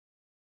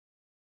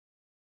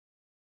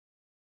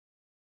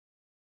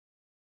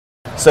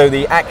So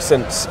the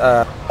accents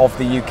of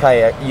the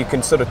UK, you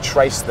can sort of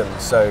trace them.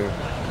 So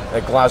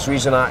the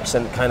Glaswegian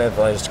accent kind of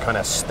is kind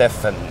of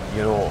stiff, and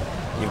you know,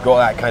 you've got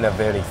that kind of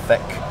very thick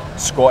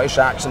Scottish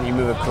accent. You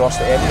move across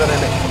to Edinburgh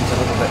and it comes a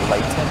little bit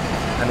lighter,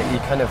 and you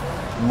kind of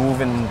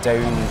moving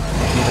down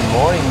even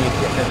more, and you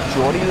get the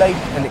Geordie like,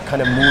 and it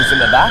kind of moves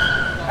into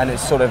that, and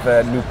it's sort of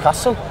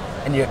Newcastle,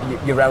 and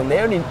you're around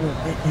there, and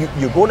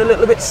you're going a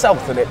little bit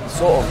south, and it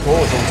sort of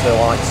goes into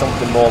like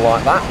something more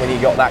like that when you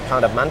got that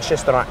kind of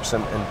Manchester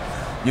accent, and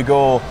you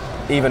go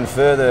even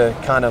further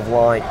kind of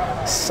like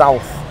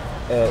south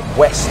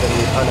west, and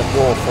you kind of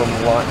go from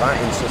like that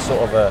into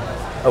sort of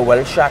a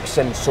Welsh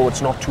accent, so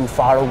it's not too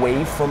far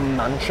away from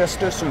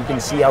Manchester, so you can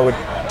see how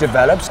it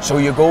develops. So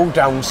you go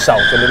down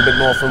south a little bit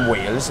more from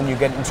Wales, and you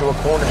get into a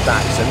Cornish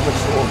accent, which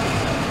sort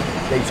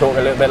of, they talk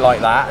a little bit like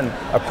that, and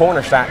a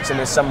Cornish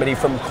accent is somebody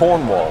from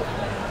Cornwall.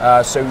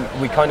 So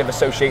we kind of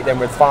associate them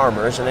with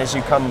farmers, and as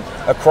you come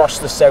across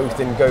the south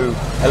and go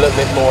a little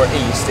bit more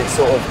east, it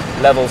sort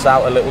of levels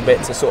out a little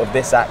bit to sort of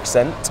this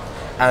accent.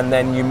 And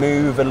then you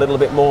move a little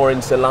bit more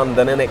into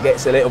London and it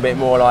gets a little bit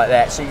more like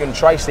that. So you can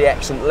trace the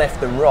accent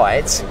left and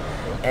right,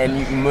 and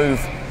you can move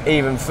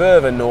even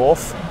further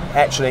north,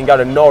 actually, and go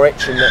to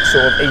Norwich and that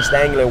sort of East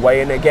Anglia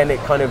way, and again it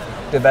kind of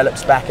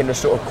develops back into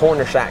sort of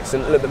Cornish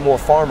accent, a little bit more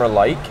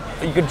farmer-like.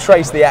 You can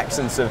trace the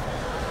accents of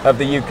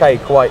the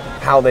UK, quite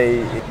how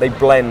they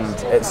blend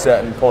at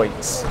certain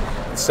points,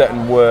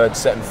 certain words,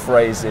 certain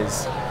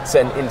phrases,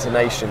 certain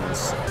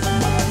intonations.